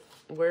trade.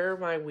 Where are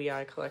my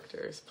WeEye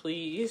collectors?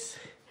 Please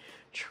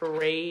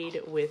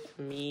trade with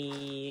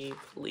me,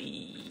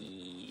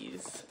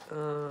 please.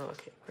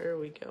 Okay, where are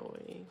we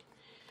going?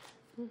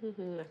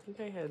 I think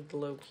I had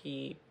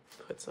low-key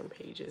put some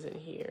pages in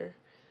here.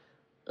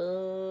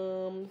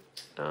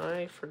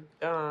 I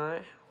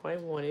forgot how I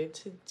wanted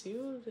to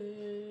do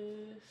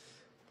this.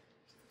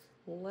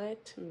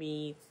 Let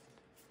me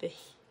think.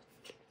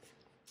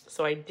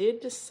 So I did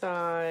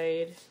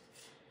decide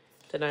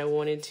that I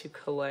wanted to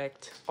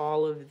collect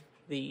all of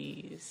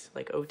these,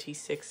 like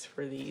OT6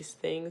 for these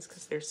things,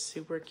 because they're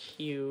super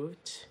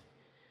cute.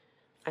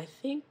 I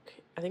think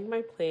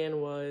my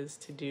plan was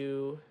to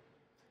do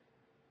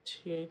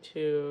 2,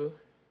 2,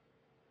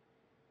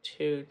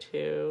 2,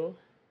 2.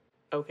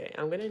 Okay,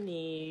 I'm gonna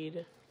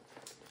need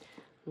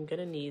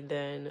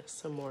then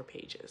some more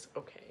pages.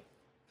 Okay.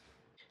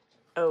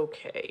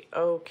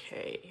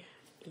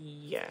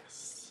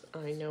 Yes,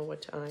 I know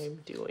what I'm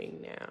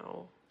doing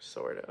now,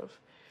 sort of.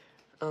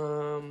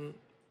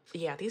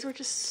 Yeah, these were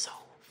just so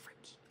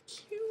freaking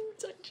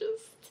cute.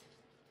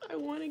 I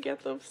want to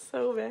get them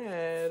so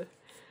bad.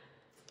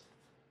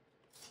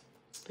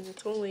 And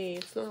it's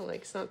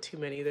not too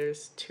many.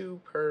 There's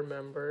 2 per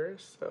member,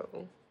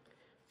 so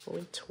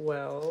only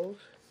 12.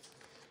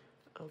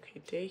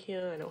 Okay,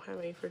 Daehyun, I don't have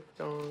any for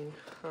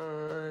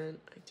Donghan.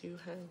 I do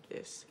have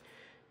this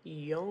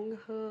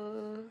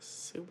Youngha,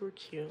 super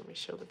cute. Let me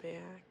show the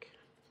back.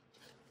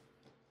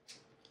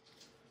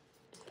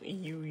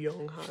 You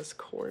Youngha's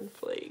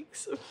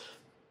cornflakes.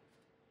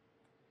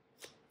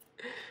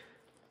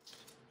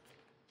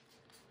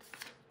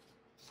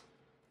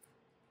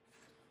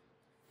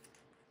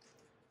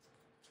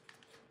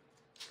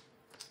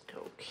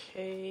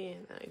 Okay,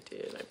 and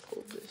I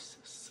pulled this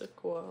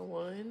Sequoia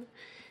one.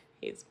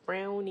 It's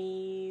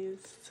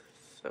brownies,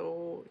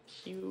 so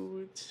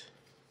cute.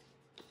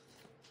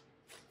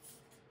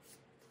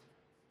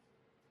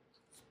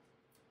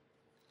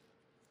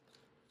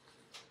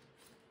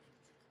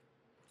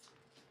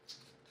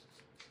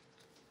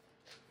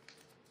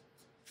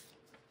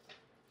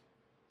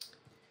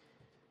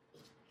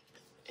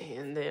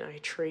 And then I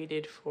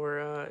traded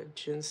for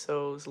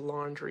Jinso's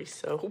laundry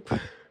soap.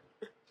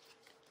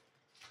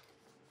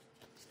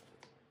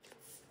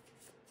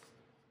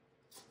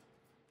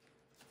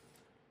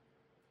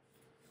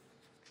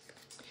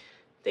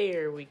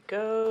 There we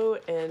go.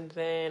 And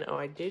then, oh,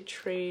 I did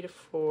trade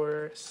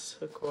for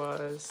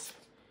Sequoia's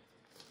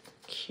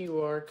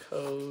QR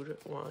code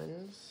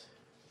ones.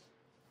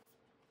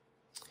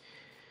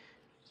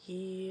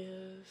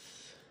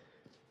 Yes.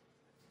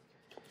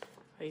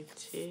 I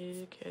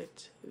did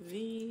get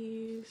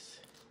these.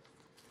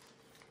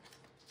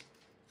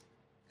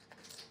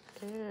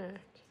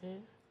 Okay.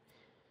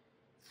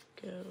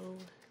 Go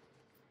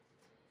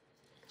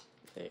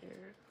there.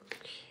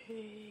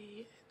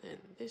 Okay. And then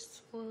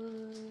this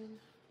one.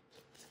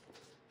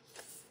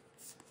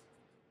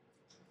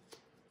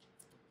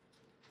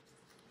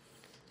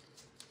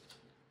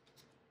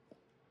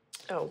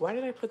 Oh, why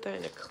did I put that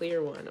in a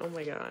clear one? Oh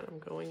my god, I'm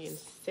going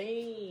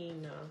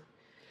insane.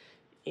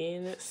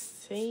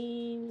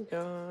 Insane,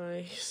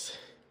 guys.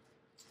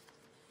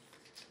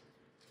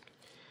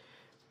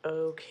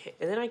 Okay,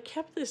 and then I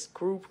kept this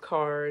group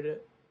card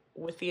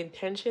with the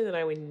intention that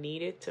I would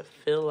need it to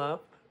fill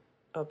up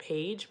a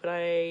page, but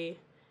I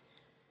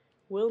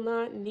will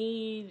not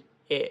need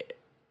it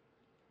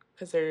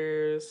because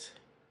there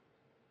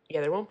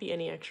won't be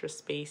any extra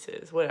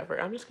spaces. Whatever,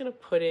 I'm just gonna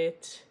put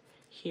it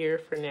here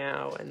for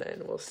now, and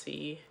then we'll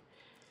see.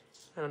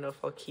 I don't know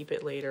if I'll keep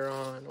it later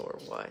on or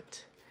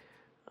what.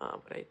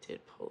 But I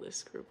did pull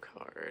this group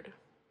card.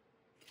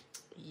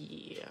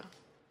 Yeah.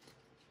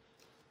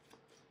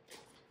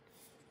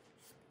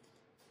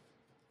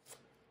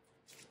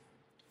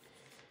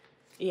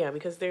 Yeah,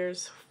 because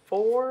there's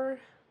 4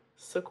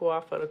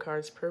 Kpop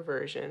Photocards per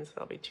version, so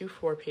that'll be 2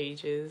 4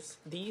 pages.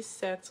 These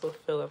sets will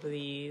fill up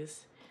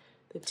these.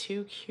 The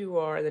 2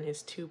 QR, and then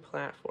his 2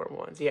 platform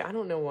ones. Yeah, I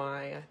don't know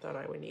why I thought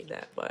I would need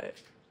that, but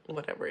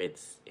whatever,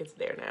 it's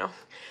there now.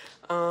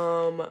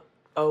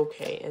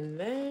 Okay, and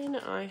then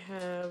I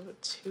have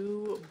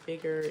 2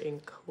 bigger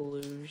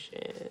inclusions.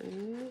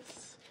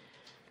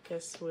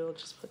 Guess we'll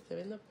just put them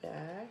in the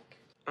back.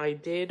 I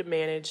did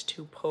manage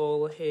to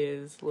pull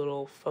his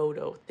little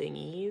photo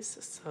thingies,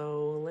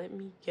 so let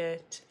me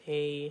get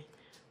a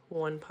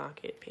 1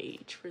 pocket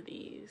page for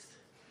these.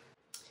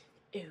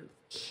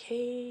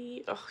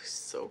 Okay, oh,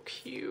 so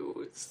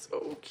cute,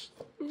 so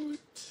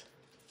cute.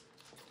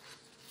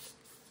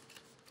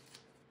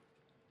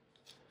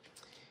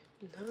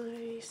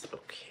 Nice.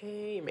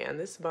 Okay, man,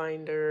 this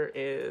binder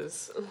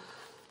is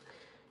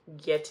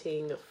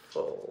getting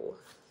full.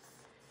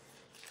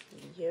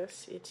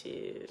 Yes, it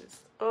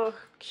is. Oh,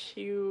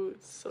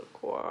 cute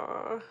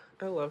Sequoia.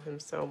 I love him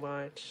so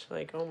much.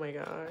 Like, oh my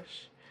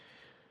gosh.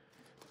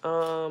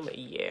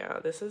 Yeah,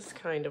 this is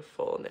kind of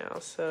full now,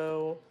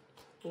 so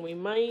we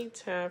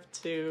might have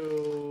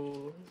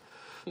to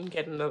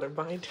get another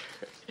binder.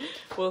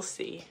 We'll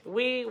see.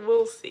 We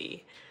will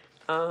see.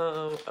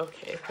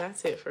 Okay,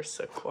 that's it for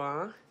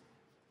Sequoia.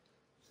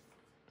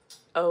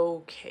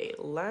 Okay,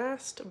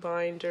 last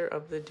binder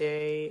of the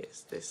day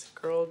is this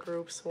girl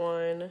groups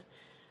one.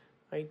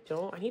 I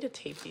need to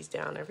tape these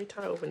down. Every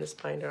time I open this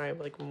binder, I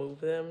like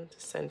move them to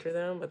center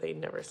them, but they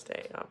never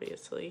stay,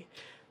 obviously.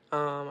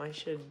 I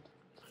should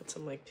put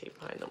some like tape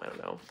behind them, I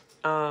don't know.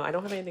 I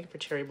don't have anything for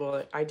Cherry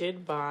Bullet. I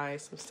did buy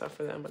some stuff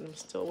for them, but I'm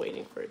still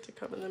waiting for it to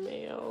come in the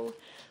mail.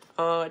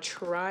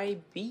 Try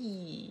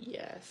B,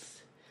 yes.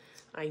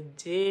 I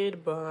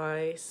did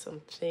buy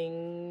some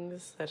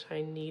things that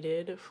I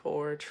needed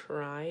for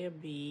Try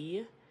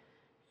B.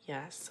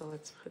 Yes, so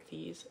let's put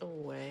these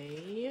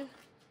away.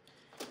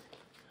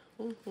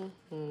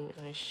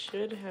 I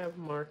should have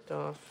marked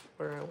off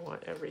where I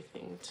want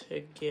everything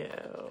to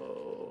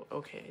go.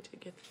 Okay, I did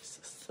get this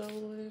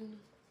sewn.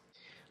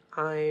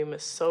 I'm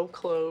so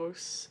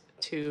close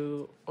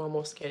to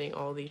almost getting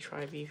all the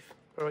Try B,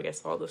 or I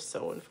guess all the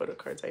sewn photo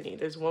cards I need.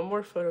 There's 1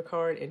 more photo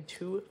card and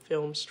 2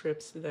 film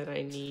strips that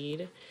I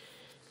need,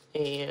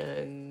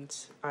 and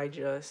I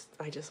just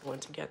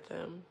want to get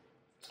them.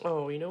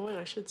 Oh, you know what?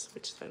 I should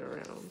switch that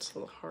around so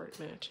the heart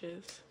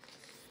matches.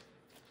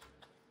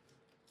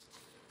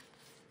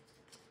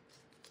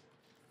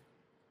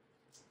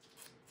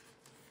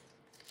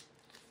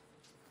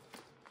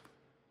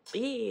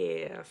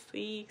 Yeah,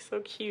 see, so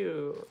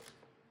cute.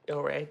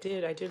 All right,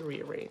 I did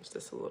rearrange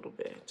this a little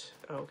bit.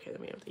 Okay,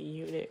 then we have the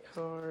unit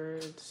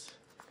cards.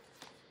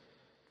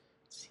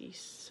 Let's see,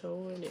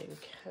 Soen and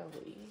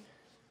Kelly.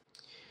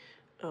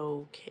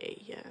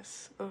 Okay,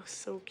 yes. Oh,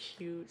 so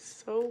cute,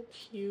 so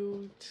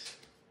cute.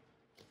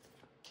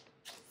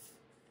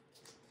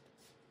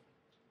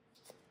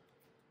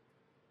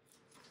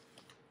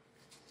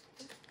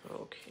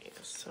 Okay,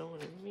 Soen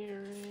and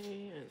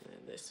Mirai, and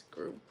then this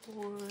group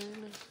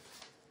one.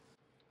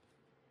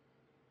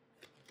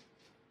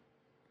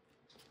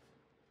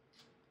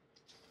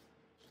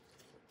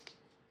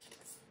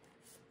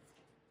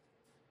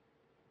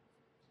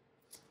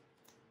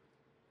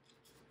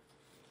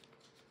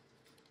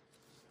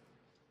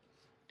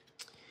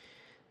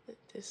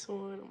 This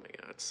one, oh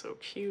my god, so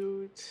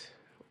cute.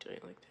 I'm doing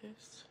it like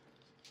this.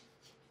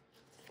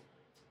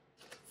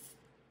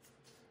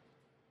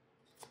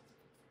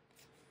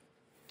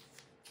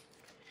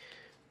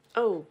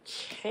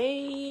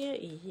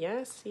 Okay,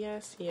 yes,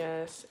 yes,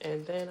 yes.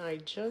 And then I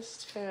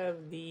just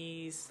have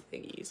these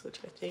thingies, which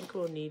I think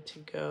will need to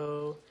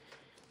go.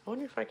 I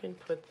wonder if I can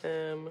put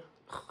them,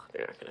 oh,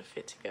 they're not gonna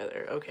fit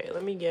together. Okay,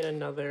 let me get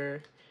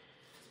another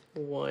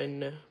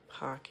one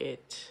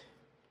pocket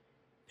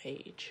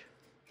page.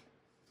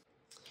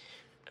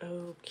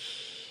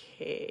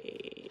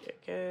 Okay, I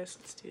guess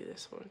let's do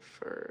this one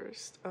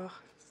first. Oh,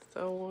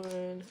 so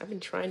one. I've been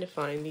trying to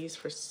find these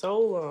for so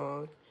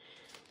long,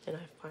 and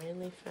I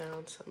finally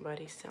found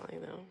somebody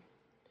selling them.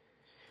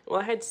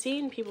 Well, I had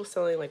seen people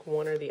selling like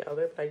one or the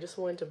other, but I just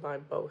wanted to buy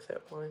both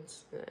at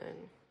once,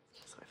 and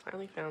so I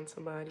finally found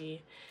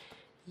somebody.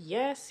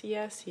 Yes,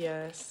 yes,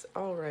 yes.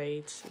 All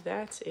right,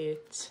 that's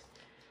it.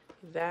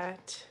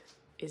 That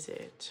is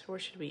it. Where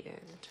should we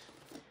end?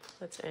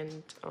 Let's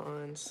end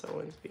on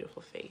Someone's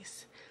beautiful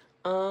face.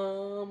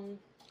 All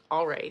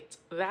right,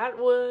 that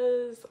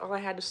was all I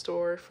had to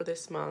store for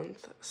this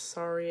month.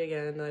 Sorry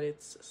again that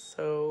it's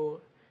so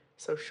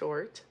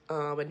short.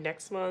 But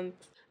next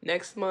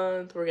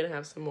month we're gonna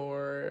have some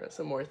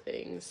more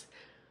things.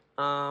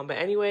 But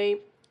anyway,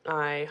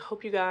 I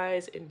hope you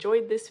guys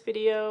enjoyed this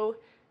video.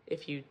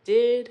 If you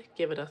did,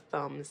 give it a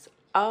thumbs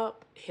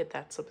up, hit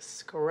that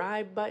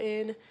subscribe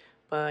button.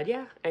 But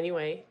yeah,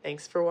 anyway,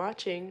 thanks for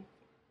watching.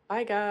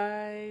 Bye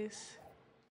guys.